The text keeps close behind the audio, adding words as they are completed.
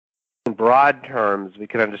broad terms, we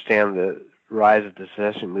can understand the rise of the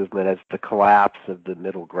secession movement as the collapse of the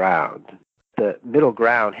middle ground. The middle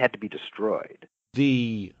ground had to be destroyed.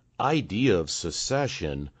 The idea of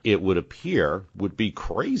secession, it would appear, would be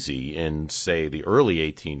crazy in, say, the early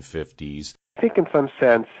 1850s. I think in some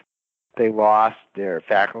sense they lost their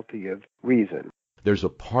faculty of reason. There's a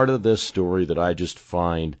part of this story that I just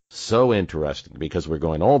find so interesting because we're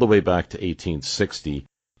going all the way back to 1860,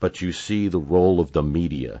 but you see the role of the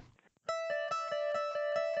media.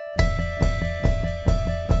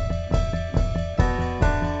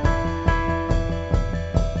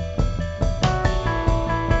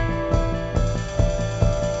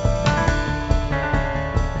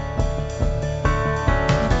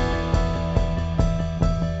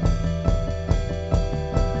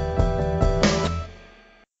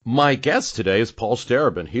 My guest today is Paul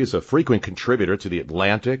Starobin. He is a frequent contributor to The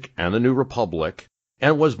Atlantic and The New Republic,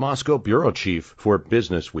 and was Moscow bureau chief for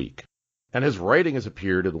Business Week. And his writing has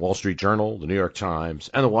appeared in the Wall Street Journal, the New York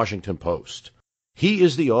Times, and the Washington Post. He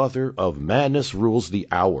is the author of Madness Rules the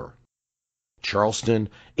Hour, Charleston,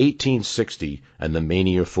 1860, and the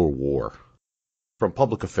Mania for War, from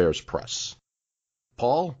Public Affairs Press.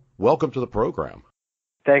 Paul, welcome to the program.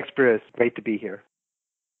 Thanks, Bruce. Great to be here.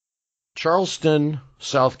 Charleston,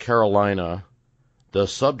 South Carolina, the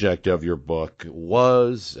subject of your book,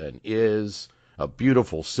 was and is a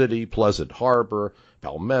beautiful city, pleasant harbor,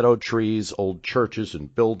 palmetto trees, old churches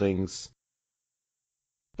and buildings.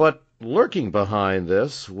 But lurking behind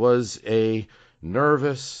this was a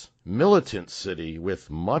nervous, militant city with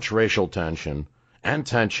much racial tension and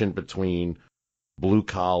tension between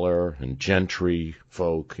blue-collar and gentry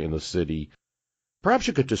folk in the city. Perhaps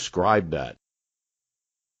you could describe that.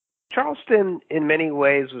 Charleston, in many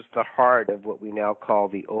ways, was the heart of what we now call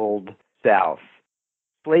the Old South.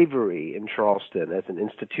 Slavery in Charleston as an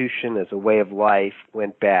institution, as a way of life,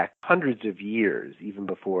 went back hundreds of years, even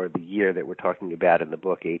before the year that we're talking about in the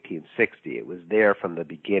book, 1860. It was there from the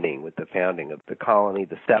beginning with the founding of the colony,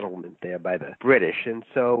 the settlement there by the British. And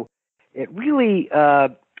so it really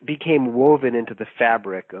became woven into the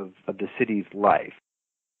fabric of the city's life.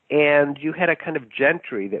 And you had a kind of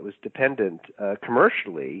gentry that was dependent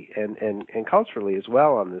commercially and culturally as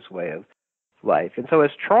well on this way of life. And so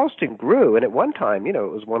as Charleston grew, and at one time, it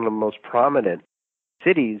was one of the most prominent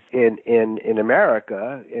cities in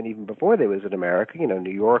America, and even before there was in America,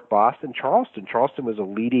 New York, Boston, Charleston. Charleston was a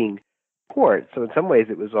leading port, so in some ways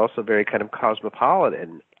it was also very kind of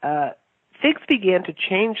cosmopolitan. Things began to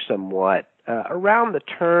change somewhat around the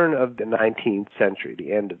turn of the 19th century,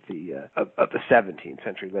 the end of the 17th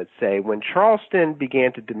century, let's say, when Charleston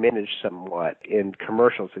began to diminish somewhat in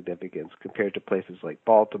commercial significance compared to places like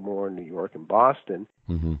Baltimore, New York, and Boston.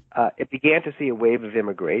 Mm-hmm. It began to see a wave of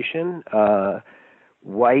immigration,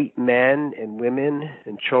 white men and women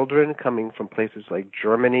and children coming from places like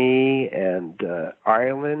Germany and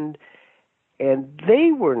Ireland. And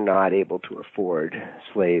they were not able to afford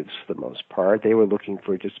slaves for the most part. They were looking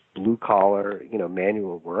for just blue-collar,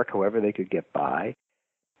 manual work, however they could get by.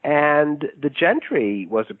 And the gentry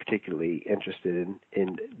wasn't particularly interested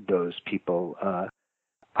in those people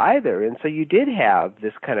either. And so you did have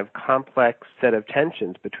this kind of complex set of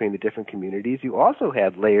tensions between the different communities. You also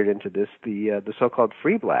had layered into this the so-called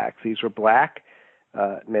free blacks. These were black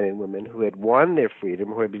men and women who had won their freedom,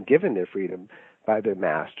 who had been given their freedom by their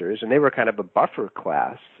masters, and they were kind of a buffer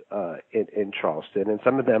class in Charleston, and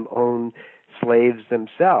some of them owned slaves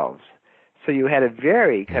themselves. So you had a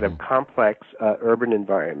very kind of complex urban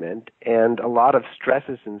environment and a lot of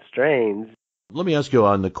stresses and strains. Let me ask you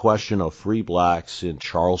on the question of free blacks in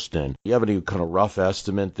Charleston. Do you have any kind of rough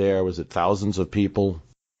estimate there? Was it thousands of people?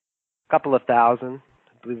 A couple of thousand.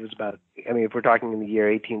 I believe it was about, if we're talking in the year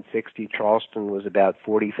 1860, Charleston was about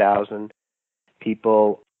 40,000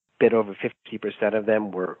 people. Bit over 50% of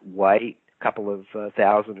them were white, a couple of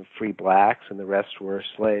thousand of free blacks, and the rest were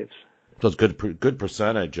slaves. So it's a good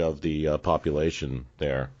percentage of the population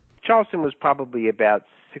there. Charleston was probably about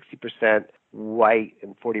 60% white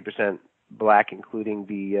and 40% black, including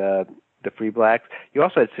the free blacks. You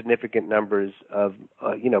also had significant numbers of,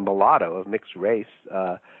 mulatto, of mixed race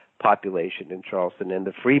population in Charleston, and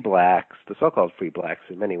the free blacks, the so-called free blacks,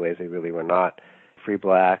 in many ways they really were not. Free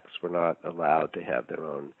blacks were not allowed to have their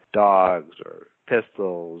own dogs or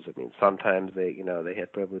pistols. Sometimes they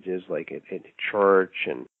had privileges like in church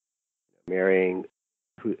and marrying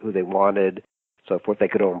who they wanted, so forth. They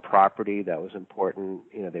could own property. That was important.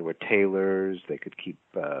 They were tailors. They could keep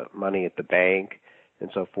money at the bank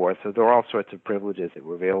and so forth. So there were all sorts of privileges that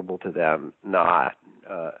were available to them, not,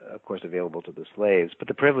 of course, available to the slaves. But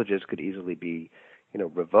the privileges could easily be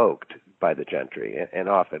revoked by the gentry, and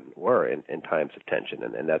often were in times of tension,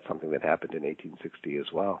 and that's something that happened in 1860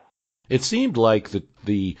 as well. It seemed like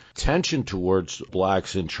the tension towards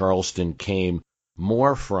blacks in Charleston came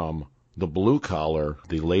more from the blue collar,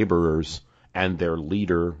 the laborers, and their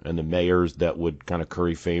leader and the mayors that would kind of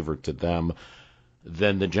curry favor to them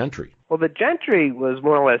than the gentry. Well, the gentry was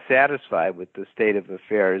more or less satisfied with the state of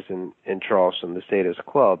affairs in Charleston, the status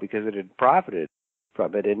quo, because it had profited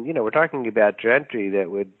from it. And, we're talking about gentry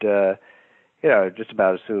that would, just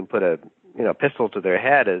about as soon put a pistol to their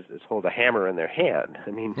head as hold a hammer in their hand.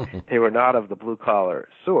 I mean, they were not of the blue-collar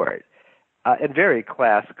sort, and very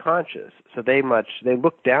class-conscious. So they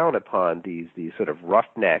looked down upon these sort of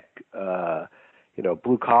roughneck,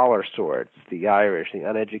 blue-collar sorts, the Irish, the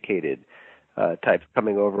uneducated types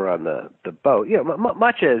coming over on the boat.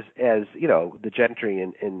 Much as the gentry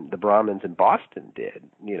and the Brahmins in Boston did,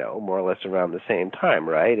 more or less around the same time,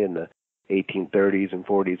 right? In the 1830s and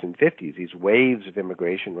 40s and 50s, these waves of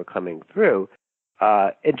immigration were coming through.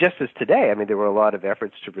 And just as today, I mean, there were a lot of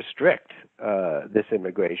efforts to restrict this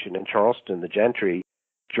immigration. In Charleston, the gentry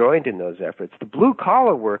joined in those efforts. The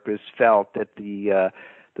blue-collar workers felt that the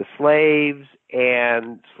slaves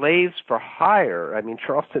and slaves for hire, I mean,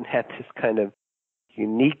 Charleston had this kind of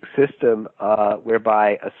unique system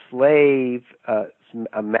whereby a slave,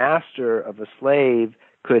 a master of a slave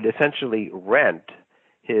could essentially rent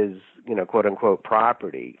his, quote-unquote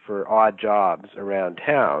property for odd jobs around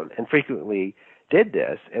town, and frequently did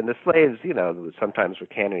this. And the slaves, sometimes were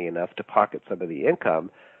canny enough to pocket some of the income.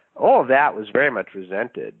 All of that was very much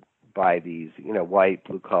resented by these, white,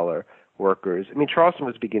 blue-collar workers. I mean, Charleston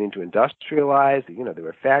was beginning to industrialize. There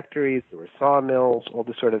were factories, there were sawmills, all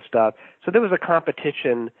this sort of stuff. So there was a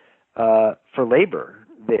competition for labor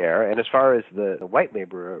there. And as far as the white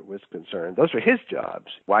laborer was concerned, those were his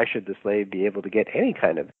jobs. Why should the slave be able to get any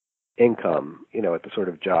kind of income, at the sort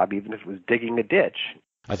of job, even if it was digging a ditch?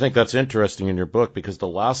 I think that's interesting in your book, because the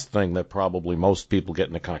last thing that probably most people get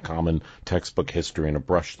in a kind of common textbook history and a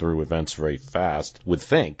brush through events very fast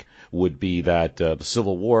would be that the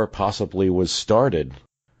Civil War possibly was started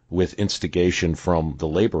with instigation from the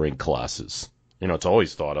laboring classes. It's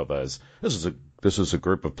always thought of as this is a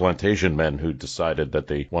group of plantation men who decided that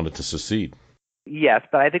they wanted to secede. Yes,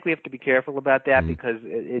 but I think we have to be careful about that because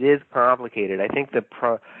it is complicated. I think that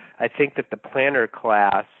the planter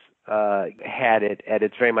class had it at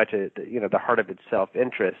its very much the heart of its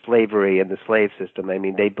self-interest, slavery and the slave system. I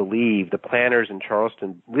mean, the planters in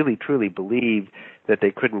Charleston really truly believed that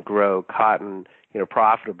they couldn't grow cotton,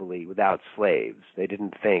 profitably without slaves. They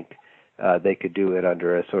didn't think they could do it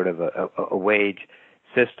under a sort of a wage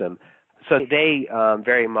system. So they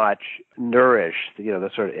very much nourished, the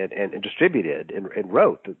sort of and distributed and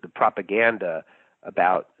wrote the propaganda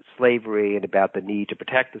about slavery and about the need to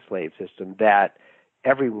protect the slave system that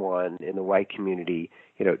everyone in the white community,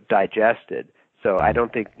 digested. So I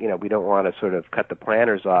don't think, we don't want to sort of cut the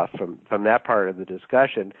planters off from that part of the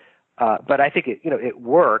discussion. But I think it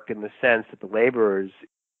worked in the sense that the laborers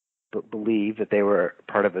believed that they were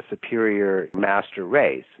part of a superior master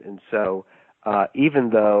race. And so even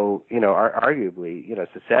though, arguably,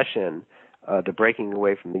 secession, the breaking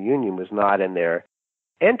away from the Union was not in their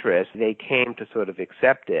interest, they came to sort of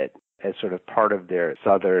accept it as sort of part of their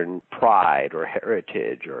Southern pride or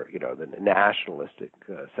heritage or, the nationalistic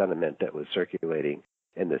sentiment that was circulating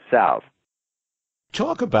in the South.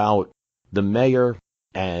 Talk about the mayor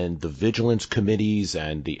and the vigilance committees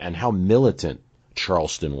and how militant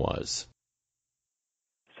Charleston was.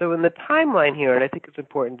 So in the timeline here, and I think it's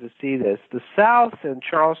important to see this, the South and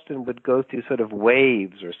Charleston would go through sort of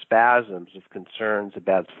waves or spasms of concerns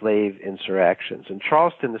about slave insurrections. In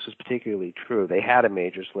Charleston, this was particularly true. They had a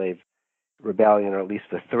major slave rebellion, or at least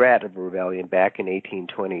the threat of a rebellion, back in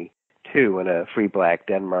 1822 when a free black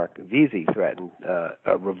Denmark Vesey threatened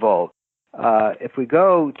a revolt. If we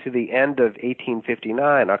go to the end of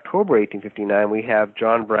 1859, October 1859, we have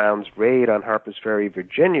John Brown's raid on Harper's Ferry,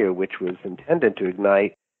 Virginia, which was intended to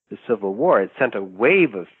ignite the Civil War. It sent a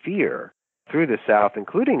wave of fear through the South,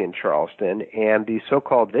 including in Charleston, and these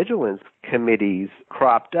so-called vigilance committees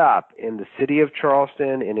cropped up in the city of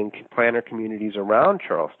Charleston and in planter communities around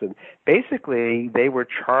Charleston. Basically, they were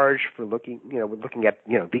charged for looking at,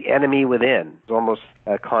 the enemy within. It almost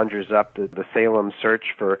conjures up the Salem search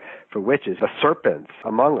for witches, the serpents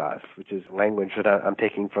among us, which is language that I'm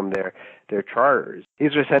taking from their charters.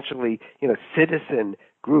 These are essentially, citizen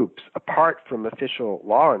groups apart from official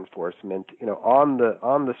law enforcement, on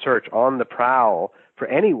the search, on the prowl for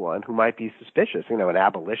anyone who might be suspicious, an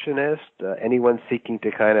abolitionist, anyone seeking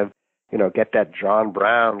to kind of, get that John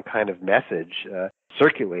Brown kind of message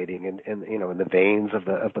circulating in the veins of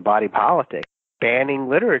the body politic. banning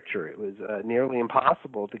literature. It was nearly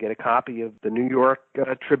impossible to get a copy of the New York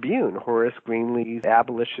Tribune, Horace Greeley's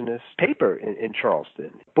abolitionist paper in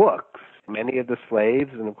Charleston. Books. Many of the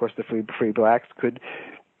slaves and, of course, the free blacks could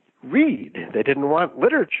read. They didn't want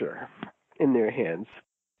literature in their hands.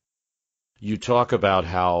 You talk about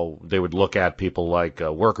how they would look at people like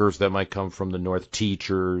workers that might come from the North,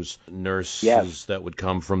 teachers, nurses that would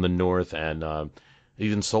come from the North, and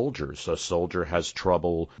even soldiers. A soldier has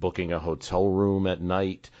trouble booking a hotel room at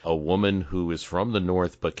night. A woman who is from the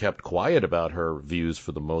North but kept quiet about her views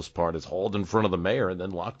for the most part is hauled in front of the mayor and then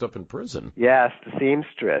locked up in prison. Yes, the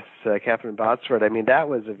seamstress, Catherine Botsford. I mean, that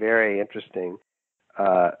was a very interesting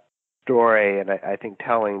story, and I think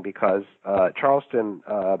telling, because Charleston,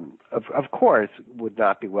 of course, would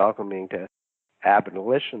not be welcoming to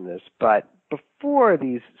abolitionists, but before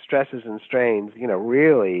these stresses and strains,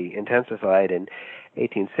 really intensified in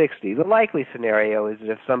 1860, the likely scenario is that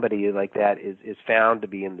if somebody like that is found to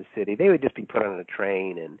be in the city, they would just be put on a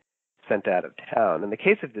train and sent out of town. In the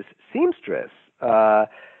case of this seamstress,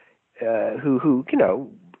 who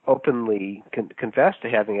openly confessed to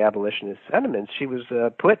having abolitionist sentiments, she was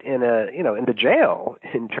put in the jail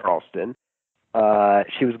in Charleston.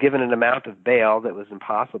 She was given an amount of bail that was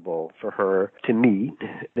impossible for her to meet.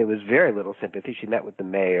 There was very little sympathy. She met with the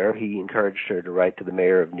mayor. He encouraged her to write to the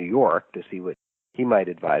mayor of New York to see what he might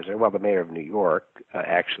advise her. Well, the mayor of New York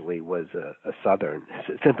actually was a Southern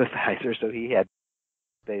sympathizer, so he had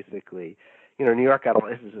basically, New York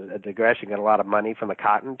this is a digression, got a lot of money from the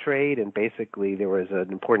cotton trade, and basically there was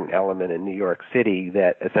an important element in New York City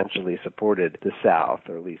that essentially supported the South,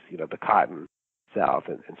 or at least, the cotton South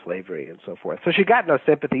and slavery and so forth. So she got no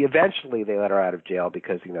sympathy. Eventually they let her out of jail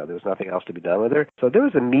because, there was nothing else to be done with her. So there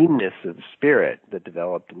was a meanness of spirit that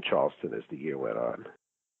developed in Charleston as the year went on.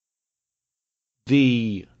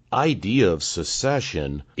 The idea of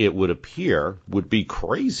secession, it would appear, would be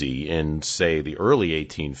crazy in, say, the early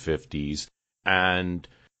 1850s, and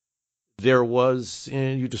there was,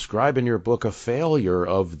 you describe in your book, a failure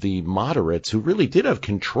of the moderates who really did have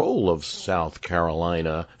control of South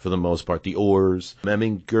Carolina for the most part, the Orrs,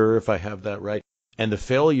 Memminger, if I have that right, and the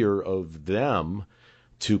failure of them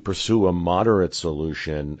to pursue a moderate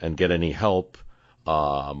solution and get any help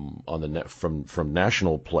from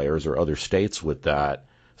national players or other states with that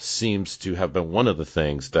seems to have been one of the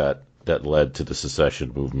things that led to the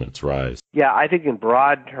secession movement's rise. Yeah, I think in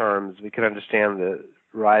broad terms we can understand the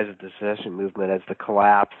rise of the secession movement as the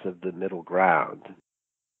collapse of the middle ground,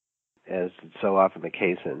 as is so often the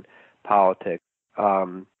case in politics.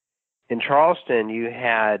 In Charleston, you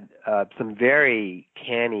had some very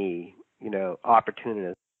canny,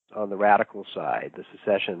 opportunists on the radical side, the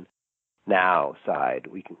secession now side,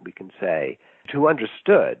 we can say, who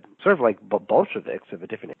understood, sort of like Bolsheviks of a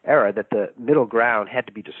different era, that the middle ground had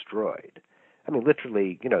to be destroyed. I mean,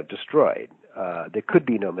 literally, destroyed. There could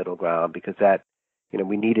be no middle ground because that,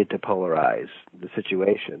 we needed to polarize the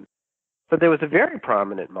situation. But there was a very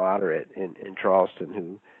prominent moderate in Charleston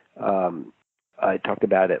who I talked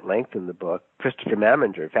about at length in the book, Christopher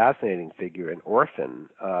Memminger, fascinating figure, an orphan,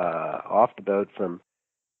 off the boat from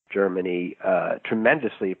Germany,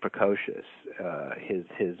 tremendously precocious.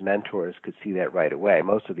 His mentors could see that right away.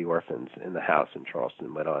 Most of the orphans in the house in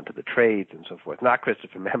Charleston went on to the trades and so forth. Not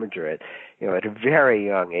Christopher Memminger. At a very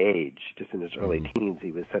young age, just in his early teens,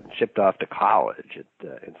 he was shipped off to college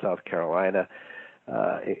in South Carolina,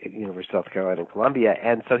 University of South Carolina in Columbia,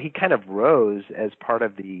 and so he kind of rose as part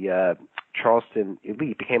of the Charleston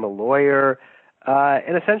elite, became a lawyer,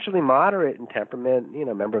 and essentially moderate in temperament,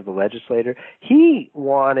 member of the legislature. He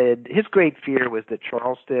wanted, his great fear was that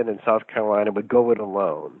Charleston and South Carolina would go it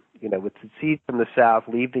alone, would secede from the South,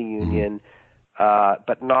 leave the Union,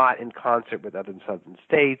 but not in concert with other Southern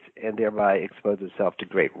states, and thereby expose itself to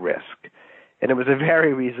great risk. And it was a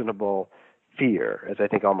very reasonable fear, as I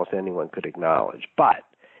think almost anyone could acknowledge. But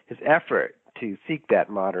his effort to seek that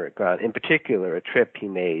moderate ground, in particular a trip he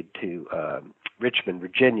made to Richmond,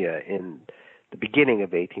 Virginia in the beginning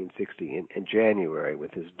of 1860 in January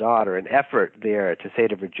with his daughter, an effort there to say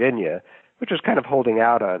to Virginia, which was kind of holding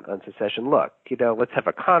out on secession, look, let's have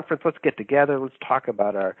a conference, let's get together, let's talk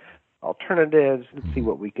about our alternatives, let's see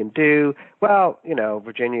what we can do. Well,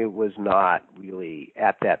 Virginia was not really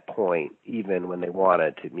at that point, even when they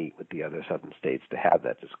wanted to meet with the other southern states to have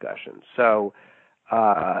that discussion. So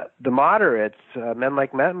the moderates, men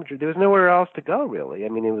like Memminger, there was nowhere else to go, really. I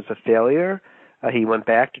mean, it was a failure. He went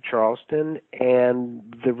back to Charleston,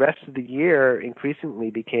 and the rest of the year increasingly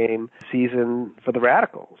became season for the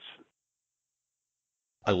radicals.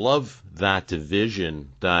 I love that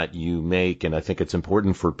division that you make, and I think it's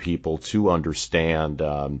important for people to understand.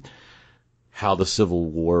 how the Civil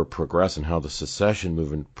War progressed and how the secession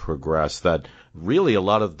movement progressed, that really a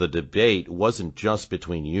lot of the debate wasn't just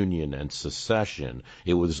between Union and secession.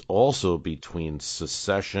 It was also between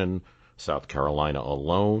secession, South Carolina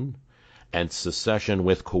alone, and secession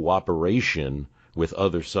with cooperation with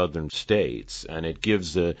other southern states. And it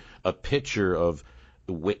gives a picture of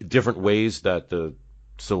different ways that the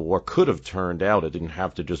Civil War could have turned out. It didn't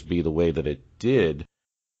have to just be the way that it did.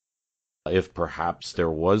 If perhaps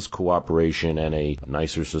there was cooperation and a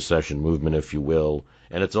nicer secession movement, if you will.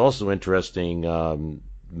 And it's also interesting,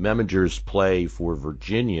 Meminger's play for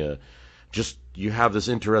Virginia, just you have this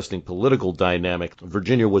interesting political dynamic.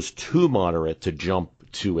 Virginia was too moderate to jump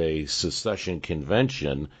to a secession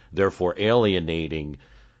convention, therefore alienating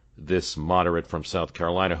this moderate from South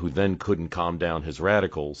Carolina who then couldn't calm down his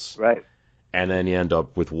radicals. Right. And then you end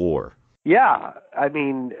up with war. Yeah, I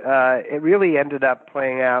mean, it really ended up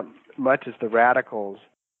playing out much as the radicals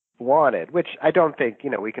wanted, which I don't think,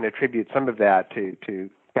 we can attribute some of that to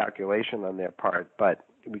calculation on their part, but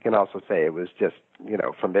we can also say it was just,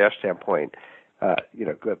 from their standpoint,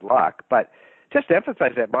 good luck. But just to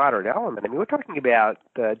emphasize that modern element, I mean, we're talking about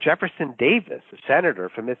Jefferson Davis, a senator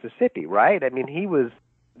from Mississippi, right? I mean, he was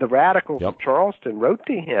the radicals of Charleston wrote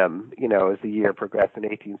to him, as the year progressed in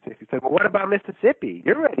 1860, said, well, what about Mississippi?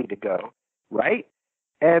 You're ready to go, right?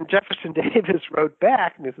 And Jefferson Davis wrote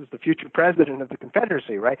back, and this is the future president of the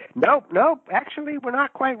Confederacy, right? Nope, actually, we're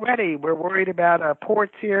not quite ready. We're worried about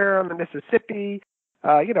ports here on the Mississippi,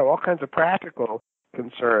 all kinds of practical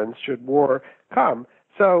concerns should war come.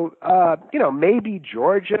 So, maybe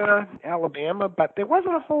Georgia, Alabama, but there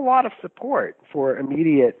wasn't a whole lot of support for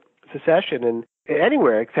immediate secession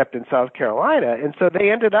anywhere except in South Carolina. And so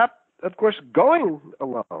they ended up, of course, going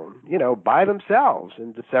alone, by themselves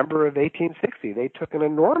in December of 1860. They took an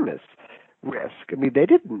enormous risk. I mean, they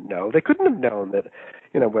didn't know. They couldn't have known that,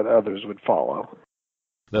 whether others would follow.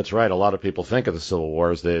 That's right. A lot of people think of the Civil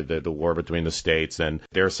War as the war between the states, and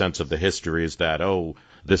their sense of the history is that,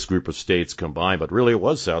 this group of states combined, but really it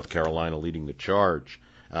was South Carolina leading the charge.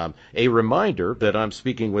 A reminder that I'm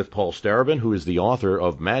speaking with Paul Starobin, who is the author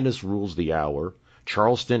of Madness Rules the Hour,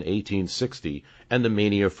 Charleston 1860, and the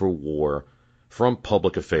Mania for War from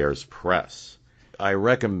Public Affairs Press. I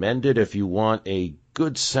recommend it if you want a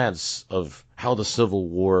good sense of how the Civil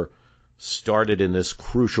War started in this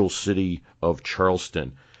crucial city of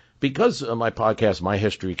Charleston. Because my podcast, My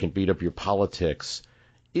History Can Beat Up Your Politics,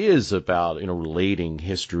 is about relating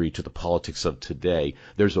history to the politics of today.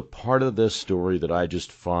 There's a part of this story that I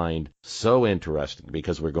just find so interesting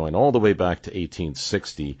because we're going all the way back to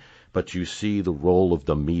 1860, but you see the role of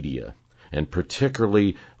the media, and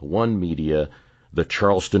particularly one media, the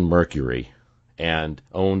Charleston Mercury, and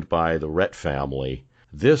owned by the Rhett family.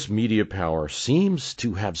 This media power seems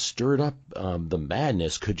to have stirred up the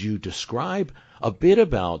madness. Could you describe a bit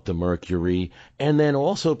about the Mercury, and then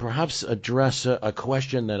also perhaps address a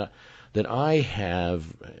question that I have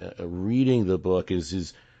reading the book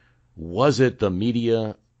is was it the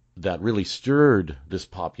media that really stirred this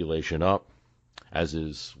population up, as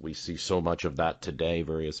is we see so much of that today,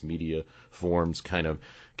 various media forms kind of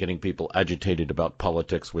getting people agitated about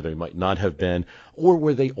politics where they might not have been, or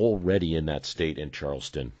were they already in that state in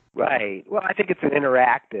Charleston? Right. Well, I think it's an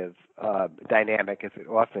interactive dynamic, as it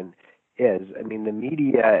often is. I mean, the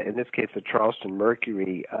media, in this case, the Charleston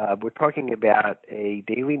Mercury, we're talking about a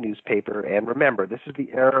daily newspaper, and remember, this is the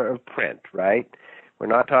era of print, right? We're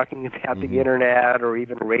not talking about the internet or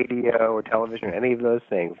even radio or television or any of those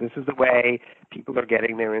things. This is the way people are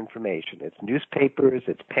getting their information. It's newspapers,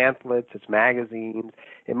 it's pamphlets, it's magazines,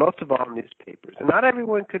 and most of all newspapers. And not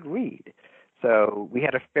everyone could read. So we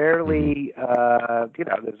had a fairly,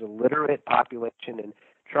 there's a literate population in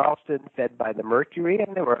Charleston fed by the Mercury,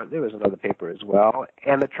 and there was another paper as well.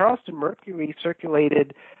 And the Charleston Mercury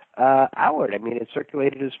circulated outward. I mean, it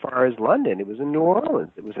circulated as far as London. It was in New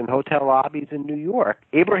Orleans. It was in hotel lobbies in New York.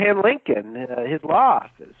 Abraham Lincoln, his law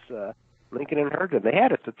office, Lincoln and Herndon, they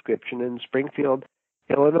had a subscription in Springfield,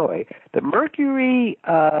 Illinois. The Mercury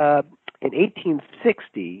in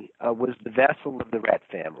 1860 was the vessel of the Rhett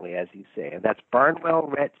family, as you say, and that's Barnwell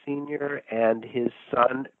Rhett Sr. and his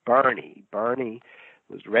son Barney. Barney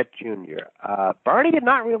was Rhett Jr. Barney had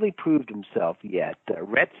not really proved himself yet.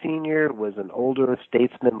 Rhett Sr. was an older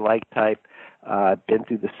statesman-like type, been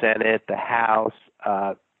through the Senate, the House,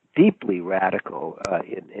 deeply radical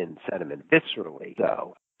in sentiment, viscerally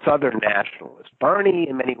so. Southern nationalist. Barney,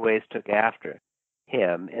 in many ways, took after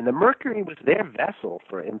him, and the Mercury was their vessel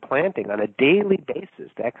for implanting on a daily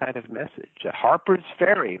basis that kind of message. Harper's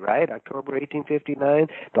Ferry, right, October 1859,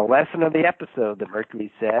 the lesson of the episode, the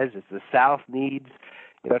Mercury says, is the South needs,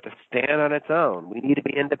 to stand on its own. We need to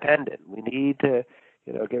be independent. We need to,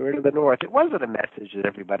 get rid of the North. It wasn't a message that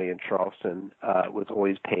everybody in Charleston was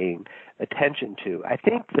always paying attention to. I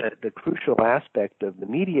think that the crucial aspect of the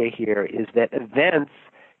media here is that events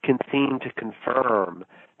can seem to confirm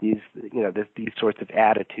these sorts of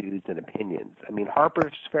attitudes and opinions. I mean,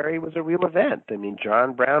 Harper's Ferry was a real event. I mean,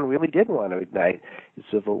 John Brown really did want to ignite the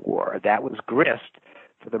Civil War. That was grist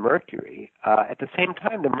for the Mercury. At the same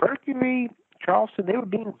time, the Mercury, Charleston, they were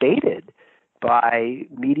being baited by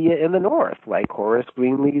media in the North, like Horace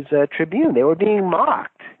Greeley's Tribune. They were being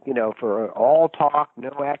mocked, for all talk,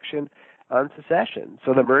 no action on secession.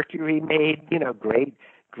 So the Mercury made, great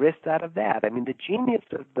grist out of that. I mean, the genius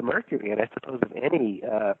of the Mercury, and I suppose of any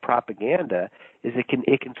propaganda, is it can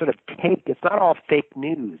sort of take, it's not all fake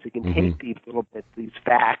news. It can take these little bits, these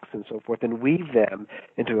facts and so forth, and weave them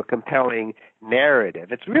into a compelling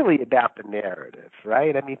narrative. It's really about the narrative,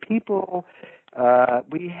 right? I mean, people,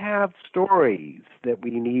 we have stories that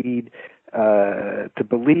we need to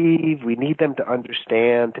believe. We need them to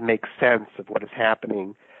understand, to make sense of what is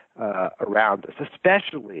happening around us,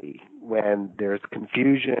 especially when there's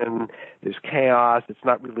confusion, there's chaos, it's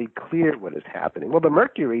not really clear what is happening. Well, the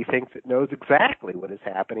Mercury thinks it knows exactly what is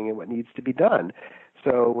happening and what needs to be done.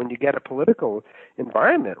 So when you get a political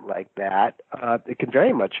environment like that, it can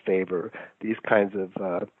very much favor these kinds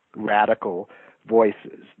of radical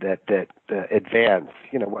voices that advance,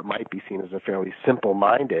 what might be seen as a fairly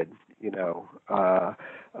simple-minded,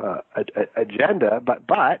 agenda, but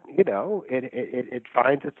it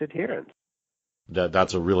finds its adherents.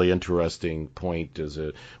 That's a really interesting point,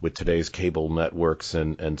 with today's cable networks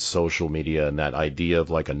and social media, and that idea of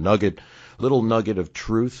like a little nugget of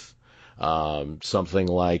truth, something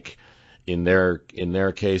like in their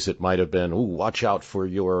case it might have been, watch out for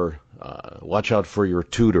your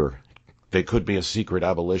tutor. They could be a secret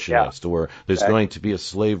abolitionist, or there's going to be a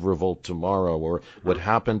slave revolt tomorrow, or what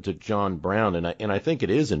happened to John Brown. And I think it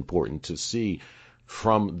is important to see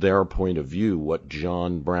from their point of view what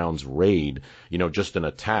John Brown's raid, just an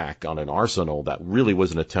attack on an arsenal that really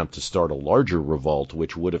was an attempt to start a larger revolt,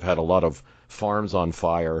 which would have had a lot of farms on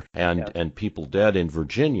fire and people dead in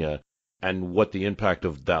Virginia, and what the impact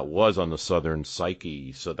of that was on the Southern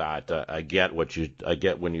psyche. So that I get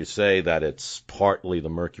when you say that it's partly the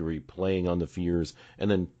Mercury playing on the fears,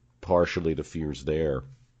 and then partially the fears there.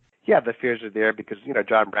 Yeah, the fears are there because,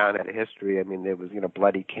 John Brown had a history. I mean, there was,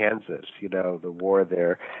 bloody Kansas, the war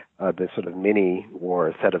there, the sort of mini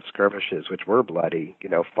war, set of skirmishes, which were bloody,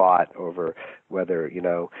 fought over whether,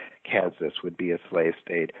 Kansas would be a slave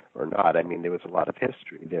state or not. I mean, there was a lot of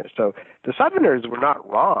history there. So the Southerners were not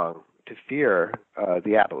wrong to fear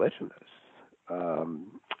the abolitionists,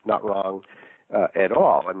 not wrong at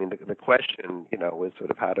all. I mean, the question, was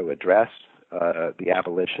sort of how to address the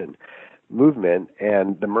abolition movement,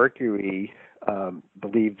 and the Mercury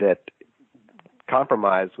believed that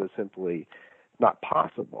compromise was simply not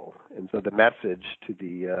possible. And so the message to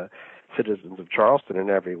the citizens of Charleston and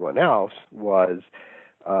everyone else was,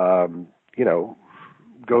 go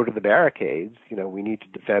to the barricades. We need to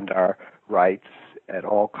defend our rights at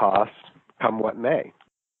all costs, come what may.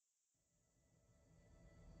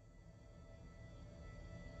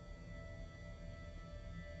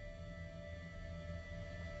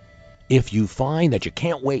 If you find that you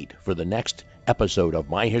can't wait for the next episode of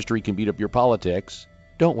My History Can Beat Up Your Politics,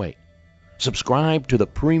 don't wait. Subscribe to the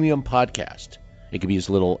Premium Podcast. It can be as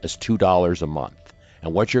little as $2 a month.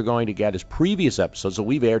 And what you're going to get is previous episodes that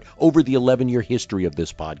we've aired over the 11-year history of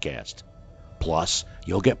this podcast. Plus,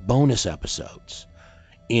 you'll get bonus episodes.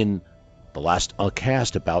 In the last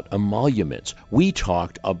cast about emoluments, we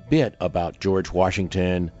talked a bit about George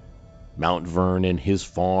Washington, Mount Vernon, his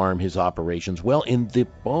farm, his operations. Well, in the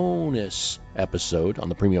bonus episode on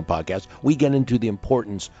the Premium Podcast, we get into the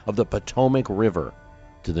importance of the Potomac River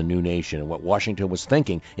to the new nation and what Washington was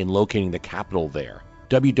thinking in locating the capital there.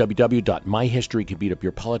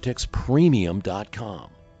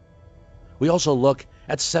 www.myhistorycanbeatupyourpoliticspremium.com. We also look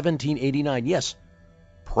at 1789, yes,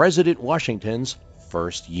 President Washington's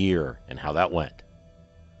first year, and how that went.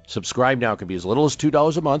 Subscribe now. It can be as little as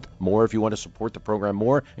 $2 a month. More if you want to support the program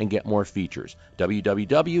more and get more features.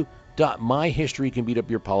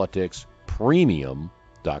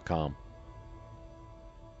 www.myhistorycanbeatupyourpoliticspremium.com.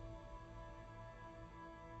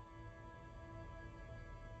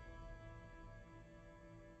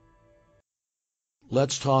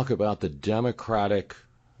 Let's talk about the Democratic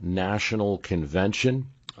National Convention.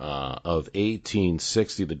 of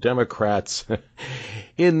 1860, the Democrats,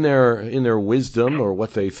 in their wisdom, or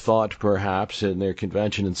what they thought perhaps in their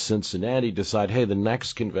convention in Cincinnati, decide, hey, the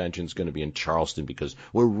next convention is going to be in Charleston because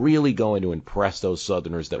we're really going to impress those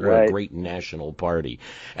Southerners that we're a great national party.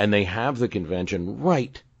 And they have the convention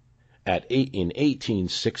right in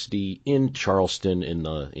 1860 in Charleston,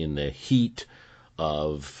 in the heat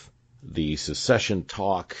of the secession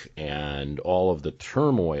talk and all of the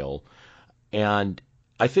turmoil. And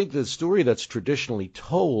I think the story that's traditionally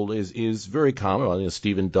told is very common.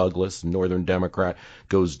 Stephen Douglas, Northern Democrat,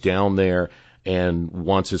 goes down there and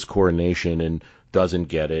wants his coronation and doesn't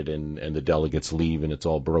get it, and the delegates leave and it's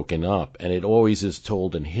all broken up. And it always is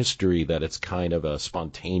told in history that it's kind of a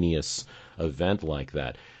spontaneous event like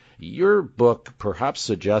that. Your book perhaps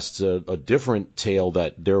suggests a different tale,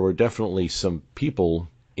 that there were definitely some people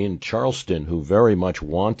in Charleston who very much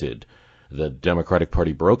wanted the Democratic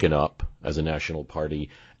Party broken up as a national party,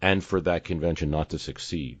 and for that convention not to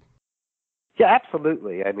succeed. Yeah,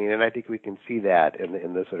 absolutely. I mean, and I think we can see that in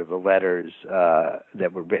the sort of the letters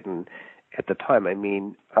that were written at the time. I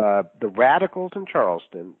mean, the radicals in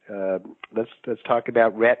Charleston. Let's talk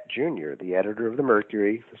about Rhett Jr., the editor of the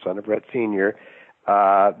Mercury, the son of Rhett Sr.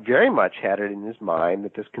 Very much had it in his mind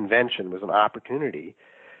that this convention was an opportunity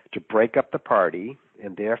to break up the party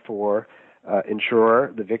and therefore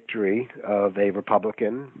ensure the victory of a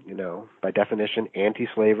Republican, by definition,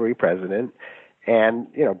 anti-slavery president, and,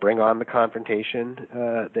 bring on the confrontation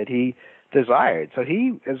that he desired. So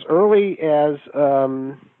he, as early as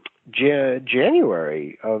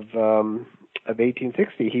January of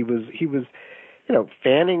 1860, he was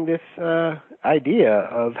fanning this idea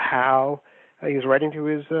of how he was writing to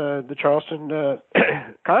his the Charleston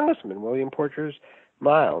Congressman William Porter's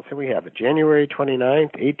Miles. Here we have it, January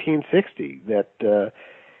 29th, 1860, that,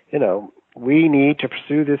 we need to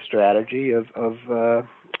pursue this strategy of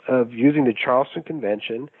using the Charleston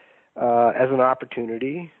Convention as an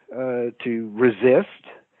opportunity to resist,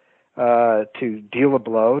 to deal a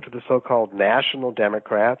blow to the so-called national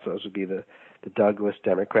Democrats. Those would be the Douglas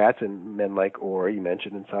Democrats and men like Orr, you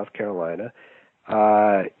mentioned, in South Carolina.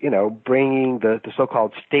 Bringing the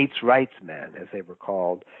so-called states' rights men, as they were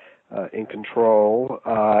called, in control,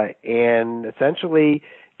 and essentially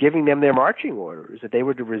giving them their marching orders that they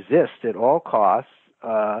were to resist at all costs,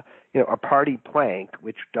 a party plank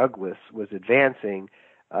which Douglas was advancing,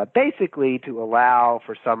 basically to allow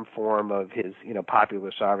for some form of his,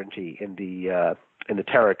 popular sovereignty in the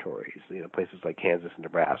territories, places like Kansas and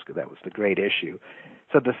Nebraska. That was the great issue.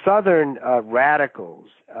 So the Southern radicals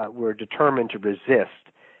were determined to resist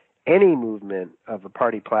any movement of a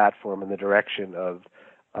party platform in the direction of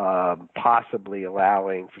possibly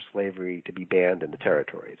allowing for slavery to be banned in the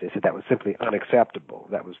territories. They said that was simply unacceptable.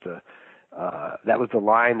 That was the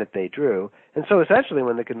line that they drew. And so essentially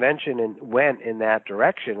when the convention went in that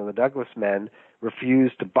direction and the Douglas men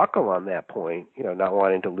refused to buckle on that point, not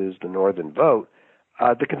wanting to lose the Northern vote,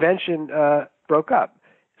 the convention broke up.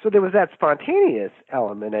 So there was that spontaneous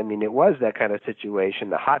element. I mean, it was that kind of situation,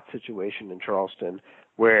 the hot situation in Charleston,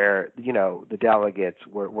 where, the delegates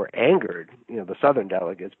were angered, the Southern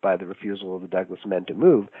delegates, by the refusal of the Douglas men to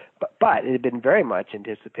move. But it had been very much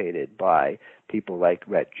anticipated by people like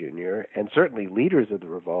Rhett Jr. and certainly leaders of the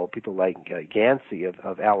revolt, people like Yancey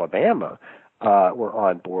of Alabama, were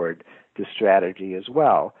on board this strategy as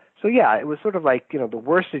well. So, yeah, it was sort of like, the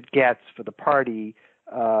worse it gets for the party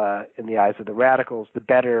in the eyes of the radicals, the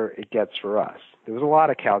better it gets for us. There was a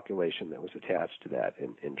lot of calculation that was attached to that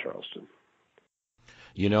in Charleston.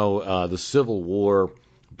 The Civil War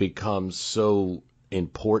becomes so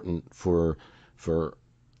important for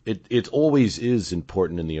it always is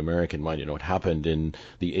important in the American mind. It happened in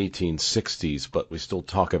the 1860s, but we still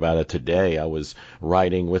talk about it today. I was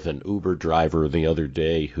riding with an Uber driver the other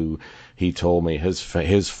day who he told me his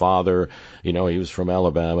father, he was from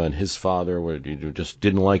Alabama, and his father just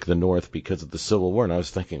didn't like the North because of the Civil War. And I was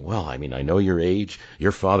thinking, well, I know your age.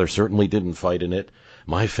 Your father certainly didn't fight in it.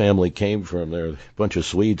 My family came from there, a bunch of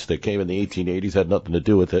Swedes that came in the 1880s, had nothing to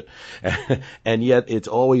do with it, and yet it's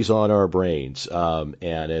always on our brains, and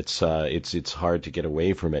it's hard to get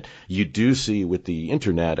away from it. You do see with the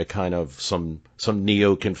internet a kind of some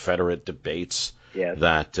neo-Confederate debates. Yes.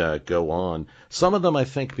 That go on. Some of them, I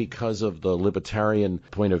think, because of the libertarian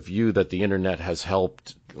point of view that the internet has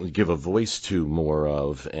helped give a voice to more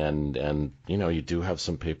of, and you do have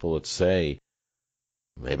some people that say,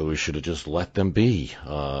 maybe we should have just let them be.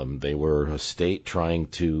 They were a state trying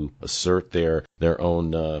to assert their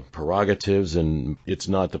own prerogatives, and it's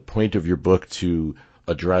not the point of your book to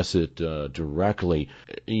address it directly.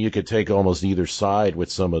 You could take almost either side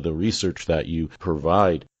with some of the research that you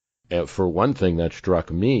provide. For one thing that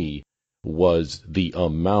struck me was the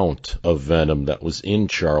amount of venom that was in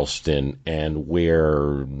Charleston, and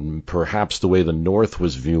where perhaps the way the North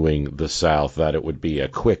was viewing the South, that it would be a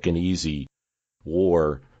quick and easy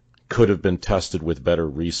war, could have been tested with better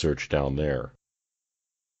research down there.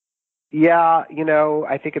 Yeah,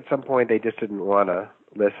 I think at some point they just didn't want to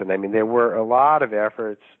listen. I mean, there were a lot of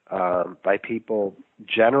efforts by people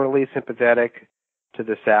generally sympathetic to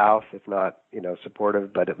the South, if not,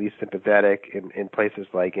 supportive, but at least sympathetic in places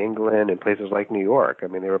like England and places like New York. I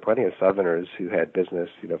mean, there were plenty of Southerners who had business,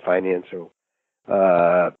 finance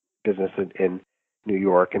or business in New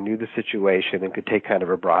York and knew the situation and could take kind of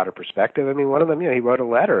a broader perspective. I mean, one of them, he wrote a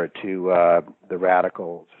letter to the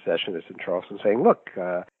radical secessionists in Charleston saying, look,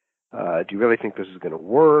 do you really think this is going to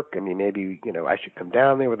work? I mean, maybe, I should come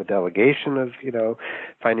down there with a delegation of,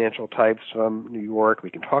 financial types from New York. We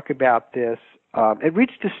can talk about this. It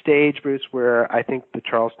reached a stage, Bruce, where I think the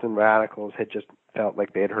Charleston radicals had just felt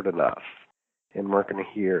like they had heard enough and weren't going to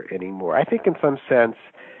hear anymore. I think in some sense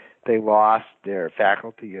they lost their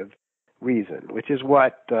faculty of reason, which is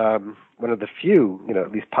what one of the few,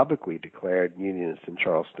 at least publicly declared unionists in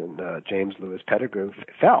Charleston, James Lewis Pettigrew,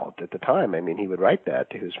 felt at the time. I mean, he would write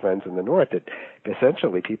that to his friends in the North, that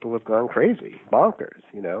essentially people have gone crazy, bonkers,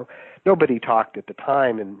 Nobody talked at the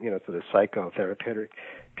time in, sort of psychotherapeutic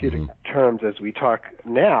terms as we talk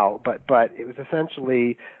now, but it was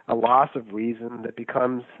essentially a loss of reason that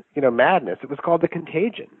becomes, madness. It was called the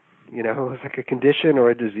contagion. It was like a condition or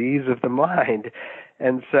a disease of the mind.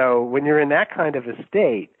 And so when you're in that kind of a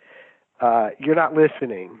state, you're not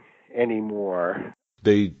listening anymore.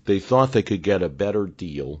 They thought they could get a better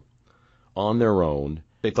deal on their own.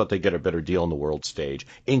 They thought they'd get a better deal on the world stage.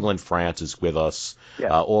 England, France is with us.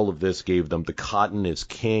 Yeah. All of this gave them the cotton is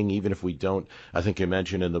king. Even if we don't, I think you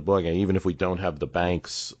mentioned in the book, and even if we don't have the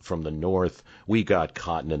banks from the North, we got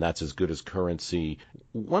cotton, and that's as good as currency.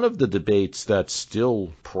 One of the debates that's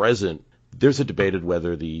still present, there's a debate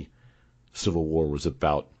whether the Civil War was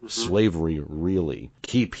about slavery, really.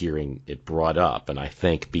 Keep hearing it brought up, and I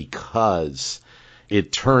think because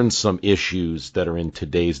it turns some issues that are in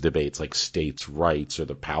today's debates, like states' rights or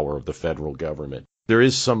the power of the federal government. There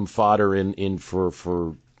is some fodder in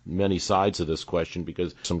for many sides of this question,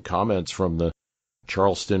 because some comments from the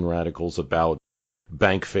Charleston radicals about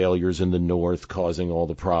bank failures in the North causing all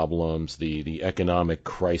the problems, the economic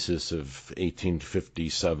crisis of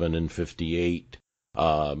 1857 and 58,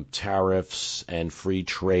 tariffs and free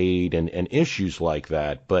trade and issues like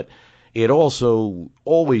that. But it also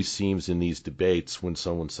always seems in these debates when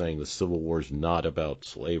someone's saying the Civil War is not about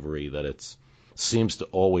slavery, that it seems to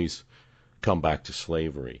always come back to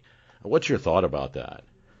slavery. What's your thought about that?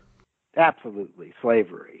 Absolutely,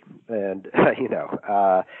 slavery. And,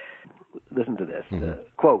 listen to this.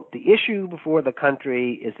 Quote, "The issue before the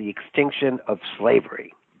country is the extinction of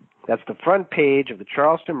slavery." That's the front page of the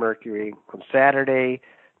Charleston Mercury on Saturday,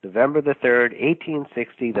 November the 3rd,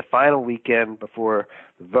 1860, the final weekend before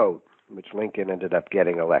the vote, which Lincoln ended up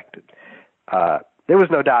getting elected. There was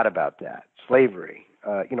no doubt about that. Slavery.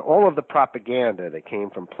 All of the propaganda that came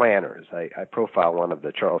from planners. I profile one of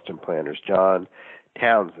the Charleston planners, John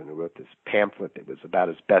Townsend, who wrote this pamphlet that was about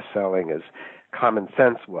as best-selling as Common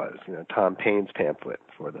Sense was, Tom Paine's pamphlet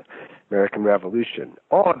for the American Revolution.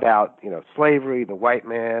 All about, slavery, the white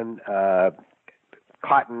man,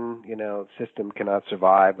 cotton, system cannot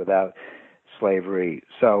survive without slavery.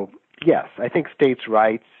 So, yes, I think states'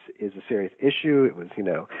 rights is a serious issue. It was,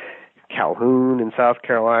 Calhoun in South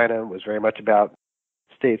Carolina was very much about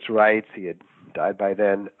states' rights. He had died by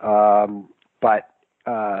then. But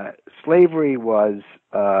slavery was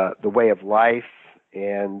the way of life,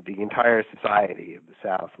 and the entire society of the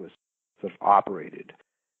South was sort of operated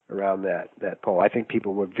around that pole. I think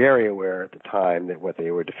people were very aware at the time that what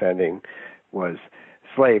they were defending was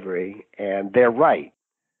slavery and their right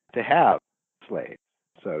to have slaves.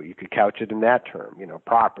 So you could couch it in that term,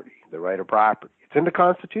 property, the right of property. It's in the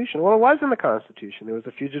Constitution. Well, it was in the Constitution. There was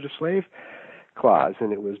a fugitive slave clause,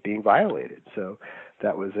 and it was being violated. So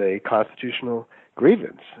that was a constitutional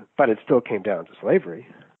grievance, but it still came down to slavery.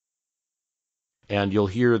 And you'll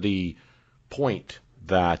hear the point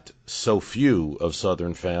that so few of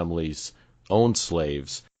Southern families owned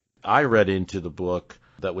slaves. I read into the book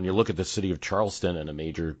that when you look at the city of Charleston, and a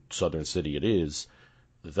major Southern city it is,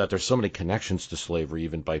 that there's so many connections to slavery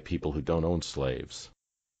even by people who don't own slaves.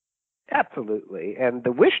 Absolutely. And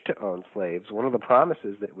the wish to own slaves, one of the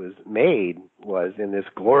promises that was made was in this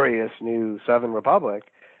glorious new Southern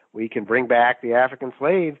Republic, we can bring back the African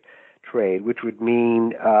slave trade, which would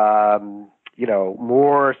mean,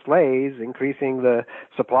 more slaves, increasing the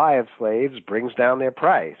supply of slaves brings down their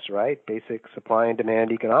price, right? Basic supply and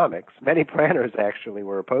demand economics. Many planters actually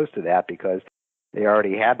were opposed to that because they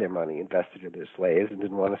already had their money invested in their slaves and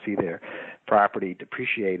didn't want to see their property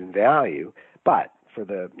depreciate in value. But for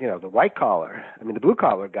the white collar, the blue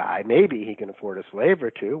collar guy, maybe he can afford a slave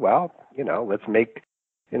or two. Well, let's make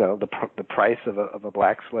the price of a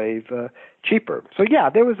black slave cheaper. So yeah,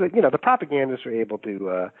 there was the propagandists were able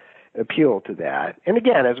to appeal to that. And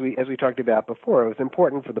again, as we talked about before, it was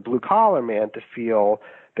important for the blue collar man to feel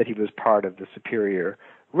that he was part of the superior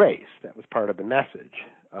race. That was part of the message.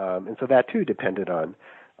 And so that too depended on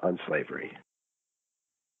slavery.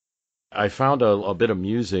 I found a bit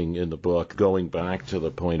amusing in the book, going back to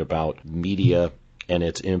the point about media and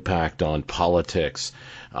its impact on politics,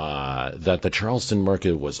 that the Charleston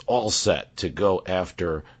Mercury was all set to go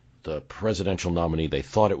after the presidential nominee. They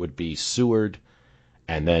thought it would be Seward,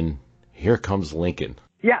 and then here comes Lincoln.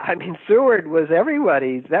 Yeah, Seward was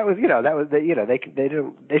everybody's. They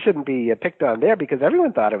shouldn't be picked on there because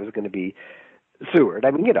everyone thought it was going to be Seward.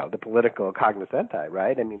 The political cognoscenti,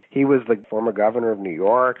 right? He was the former governor of New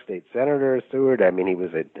York, state senator Seward. He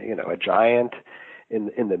was a giant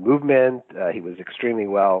in the movement. He was extremely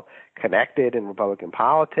well connected in Republican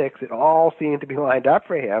politics. It all seemed to be lined up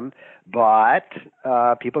for him, but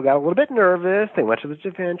people got a little bit nervous. They went to the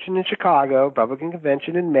convention in Chicago, Republican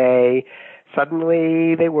convention in May.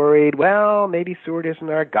 Suddenly they worried, well, maybe Seward isn't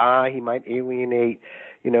our guy. He might alienate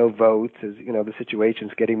votes as, the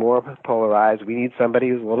situation's getting more polarized. We need somebody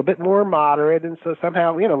who's a little bit more moderate. And so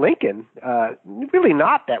somehow, Lincoln, really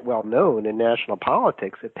not that well known in national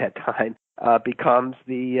politics at that time, becomes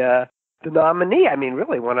the nominee.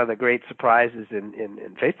 Really one of the great surprises and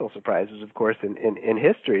fateful surprises, of course, in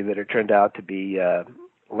history that it turned out to be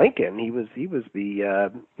Lincoln. He was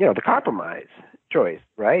the compromise choice,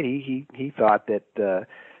 right? He thought that the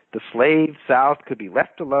slave South could be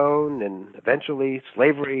left alone and eventually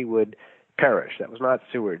slavery would perish. That was not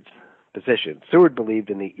Seward's position. Seward believed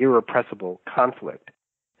in the irrepressible conflict,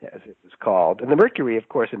 as it was called. And the Mercury, of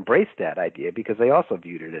course, embraced that idea because they also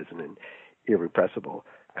viewed it as an irrepressible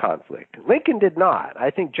conflict. Lincoln did not.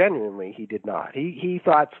 I think genuinely he did not. He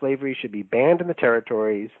thought slavery should be banned in the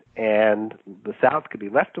territories and the South could be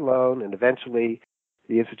left alone and eventually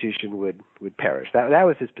the institution would perish. That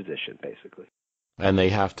was his position, basically. And they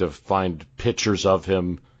have to find pictures of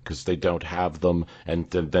him because they don't have them, and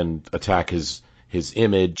then attack his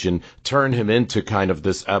image and turn him into kind of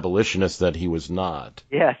this abolitionist that he was not.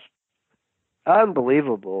 Yes.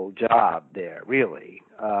 Unbelievable job there, really.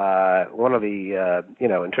 One of the,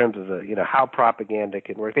 in terms of how propaganda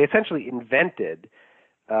can work, they essentially reinvented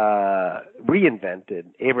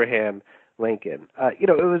Abraham Lincoln.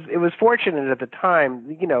 It was fortunate at the time,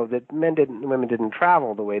 that men and women didn't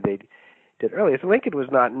travel the way they did earlier. So Lincoln was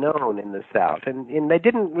not known in the South, and they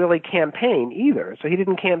didn't really campaign either. So he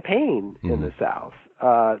didn't campaign in the South.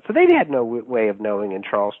 So they had no way of knowing in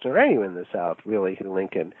Charleston or anywhere in the South really who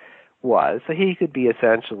Lincoln was. So he could be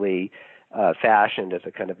essentially fashioned as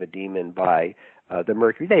a kind of a demon by the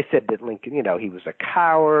Mercury. They said that Lincoln, he was a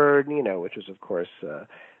coward, which was of course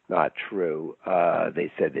not true.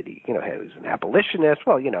 They said that he was an abolitionist.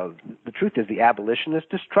 Well, the truth is the abolitionists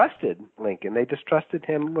distrusted Lincoln. They distrusted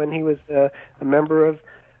him when he was a member of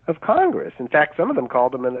Congress. In fact, some of them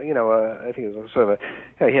called him, I think it was sort of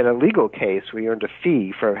he had a legal case where he earned a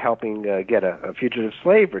fee for helping get a fugitive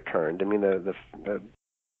slave returned.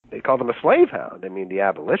 They called him a slave hound. The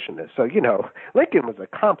abolitionist. So, Lincoln was a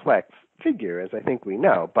complex figure, as I think we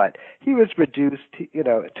know, but he was reduced,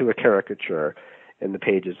 to a caricature in the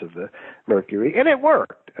pages of the Mercury, and it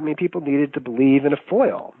worked. People needed to believe in a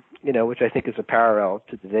foil, which I think is a parallel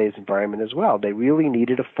to today's environment as well. They really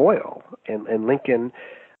needed a foil, and Lincoln,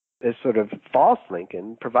 this sort of false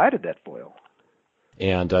Lincoln, provided that foil.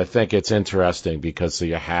 And I think it's interesting because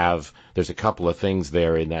there's a couple of things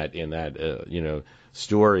there in that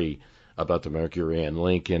story about the Mercury and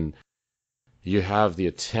Lincoln. You have the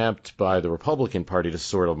attempt by the Republican Party to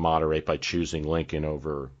sort of moderate by choosing Lincoln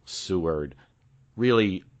over Seward.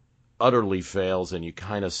 Really utterly fails, and you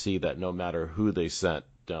kind of see that no matter who they sent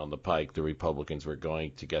down the pike, the Republicans were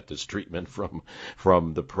going to get this treatment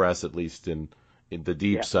from the press, at least in the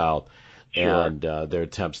Deep South. Sure. And their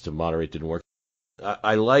attempts to moderate didn't work.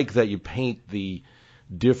 I like that you paint the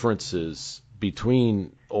differences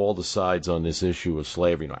between all the sides on this issue of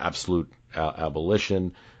slavery, absolute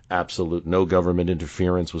abolition, absolute no government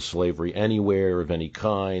interference with slavery anywhere of any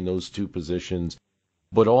kind, those two positions,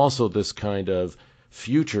 but also this kind of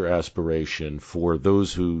future aspiration for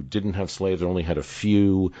those who didn't have slaves or only had a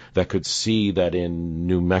few, that could see that in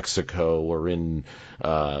New Mexico or in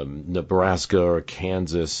Nebraska or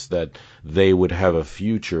Kansas that they would have a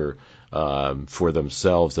future for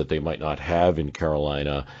themselves that they might not have in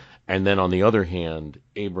Carolina. And then on the other hand,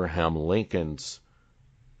 Abraham Lincoln's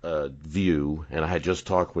view, and I had just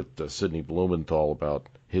talked with Sidney Blumenthal about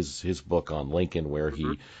his book on Lincoln, where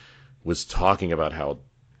he was talking about how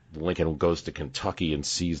Lincoln goes to Kentucky and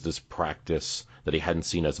sees this practice that he hadn't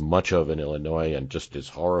seen as much of in Illinois and just is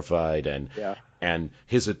horrified, and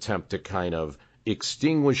his attempt to kind of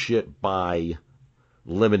extinguish it by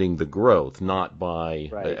limiting the growth, not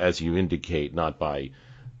by, as you indicate, not by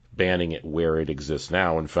banning it where it exists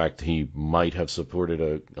now. In fact, he might have supported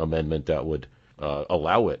an amendment that would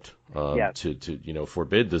allow it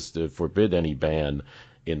to forbid any ban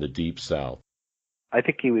in the Deep South. I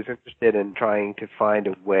think he was interested in trying to find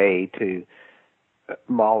a way to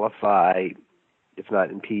mollify, if not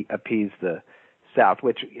appease the South,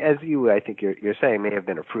 which, as I think you're saying, may have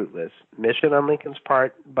been a fruitless mission on Lincoln's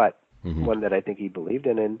part, but one that I think he believed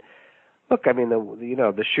in. And look, I mean,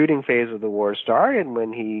 the shooting phase of the war started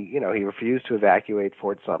when he refused to evacuate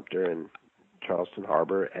Fort Sumter in Charleston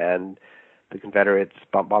Harbor, and the Confederates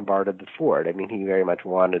bombarded the fort. I mean, he very much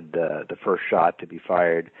wanted the first shot to be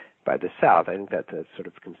fired by the South. I think that's sort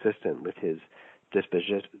of consistent with his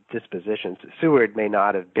dispositions. Seward may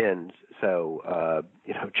not have been so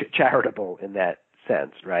charitable in that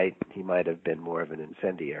sense, right? He might have been more of an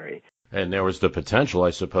incendiary. And there was the potential,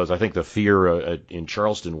 I suppose. I think the fear in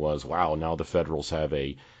Charleston was, wow, now the Federals have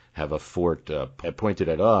a fort pointed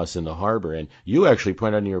at us in the harbor. And you actually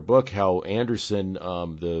point out in your book how Anderson,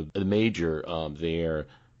 the major there,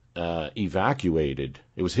 evacuated.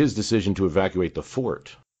 It was his decision to evacuate the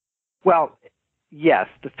fort. Well, yes,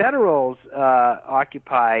 the Federals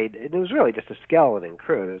occupied, it was really just a skeleton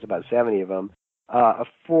crew, there was about 70 of them, a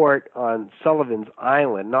fort on Sullivan's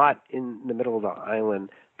Island, not in the middle of the island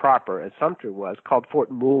proper, as Sumter was, called Fort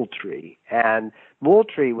Moultrie. And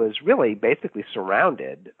Moultrie was really basically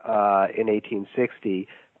surrounded in 1860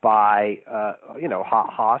 by,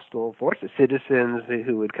 hostile forces, citizens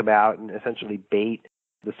who would come out and essentially bait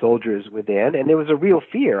the soldiers within, and there was a real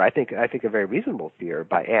fear, I think a very reasonable fear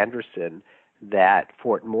by Anderson, that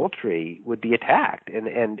Fort Moultrie would be attacked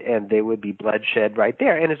and there would be bloodshed right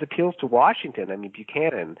there. And his appeals to Washington, I mean,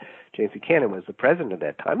 James Buchanan was the president at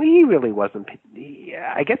that time. He really wasn't,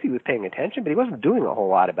 I guess he was paying attention, but he wasn't doing a whole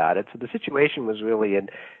lot about it. So the situation was really in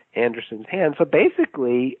Anderson's hands. So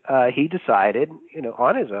basically, he decided,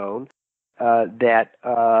 on his own, that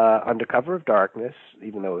under cover of darkness,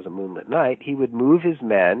 even though it was a moonlit night, he would move his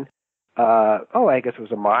men, I guess it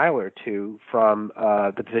was a mile or two from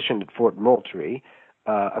the position at Fort Moultrie,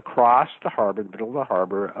 across the harbor, the middle of the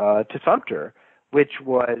harbor, to Sumter, which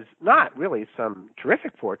was not really some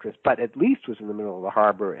terrific fortress, but at least was in the middle of the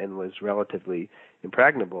harbor and was relatively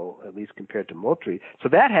impregnable, at least compared to Moultrie. So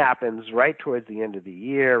that happens right towards the end of the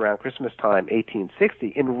year, around Christmas time,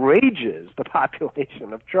 1860, enrages the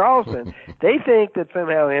population of Charleston. They think that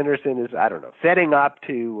somehow Anderson is, setting up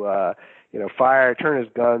to, turn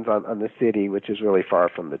his guns on the city, which is really far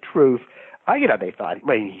from the truth. They thought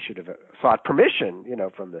he should have sought permission,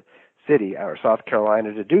 from the city or South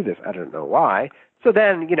Carolina to do this. I don't know why. So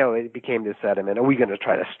then, it became this sentiment, are we going to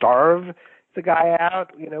try to starve the guy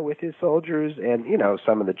out, with his soldiers? And,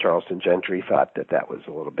 some of the Charleston gentry thought that was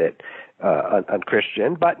a little bit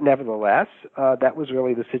unchristian. But nevertheless, that was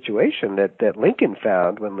really the situation that Lincoln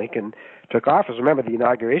found when Lincoln took office. Remember, the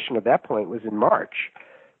inauguration at that point was in March.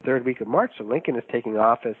 Third week of March, so Lincoln is taking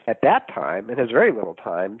office at that time and has very little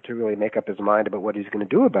time to really make up his mind about what he's going to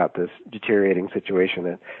do about this deteriorating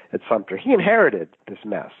situation at Sumter. He inherited this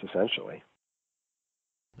mess, essentially.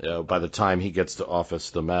 By the time he gets to office,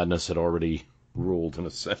 the madness had already ruled, in a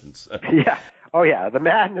sense. Yeah. Oh, yeah. The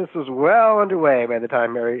madness was well underway by the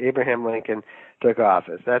time Abraham Lincoln took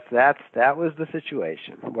office. That was the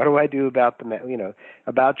situation. What do I do about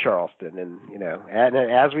about Charleston? And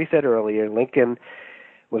as we said earlier, Lincoln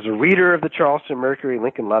was a reader of the Charleston Mercury.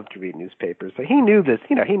 Lincoln loved to read newspapers, so he knew this.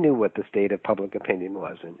 He knew what the state of public opinion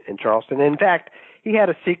was in Charleston. And in fact, he had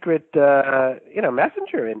a secret,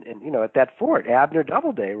 messenger at that fort, Abner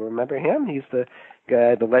Doubleday. Remember him? He's the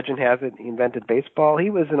guy. The legend has it he invented baseball. He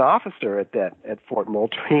was an officer at Fort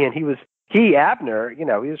Moultrie, and Abner, he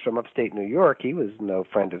was from upstate New York. He was no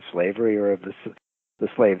friend of slavery or of the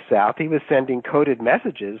slave South. He was sending coded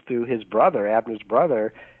messages through his brother, Abner's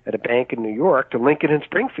brother, at a bank in New York to Lincoln and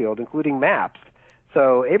Springfield, including maps.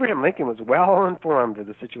 So Abraham Lincoln was well informed of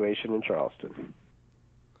the situation in Charleston.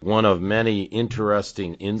 One of many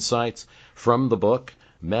interesting insights from the book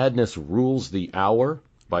Madness Rules the Hour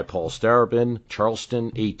by Paul Starobin, Charleston,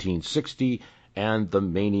 1860, and The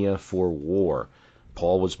Mania for War.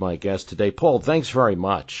 Paul was my guest today. Paul, thanks very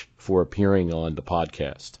much for appearing on the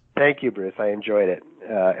podcast. Thank you, Bruce. I enjoyed it.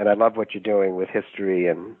 And I love what you're doing with history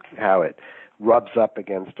and how it rubs up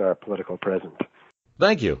against our political present.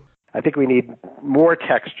 Thank you. I think we need more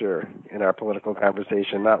texture in our political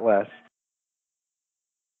conversation, not less.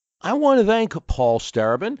 I want to thank Paul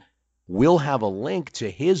Starobin. We'll have a link to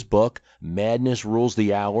his book, Madness Rules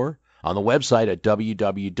the Hour, on the website at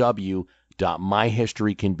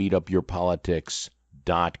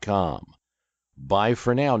www.myhistorycanbeatupyourpolitics.com. Bye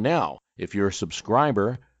for now. Now, if you're a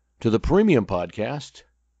subscriber to the premium podcast,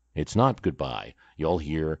 it's not goodbye. You'll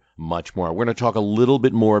hear much more. We're going to talk a little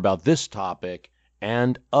bit more about this topic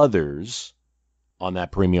and others on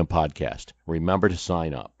that premium podcast. Remember to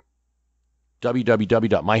sign up.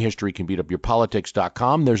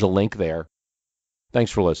 www.myhistorycanbeatupyourpolitics.com. There's a link there.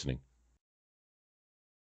 Thanks for listening.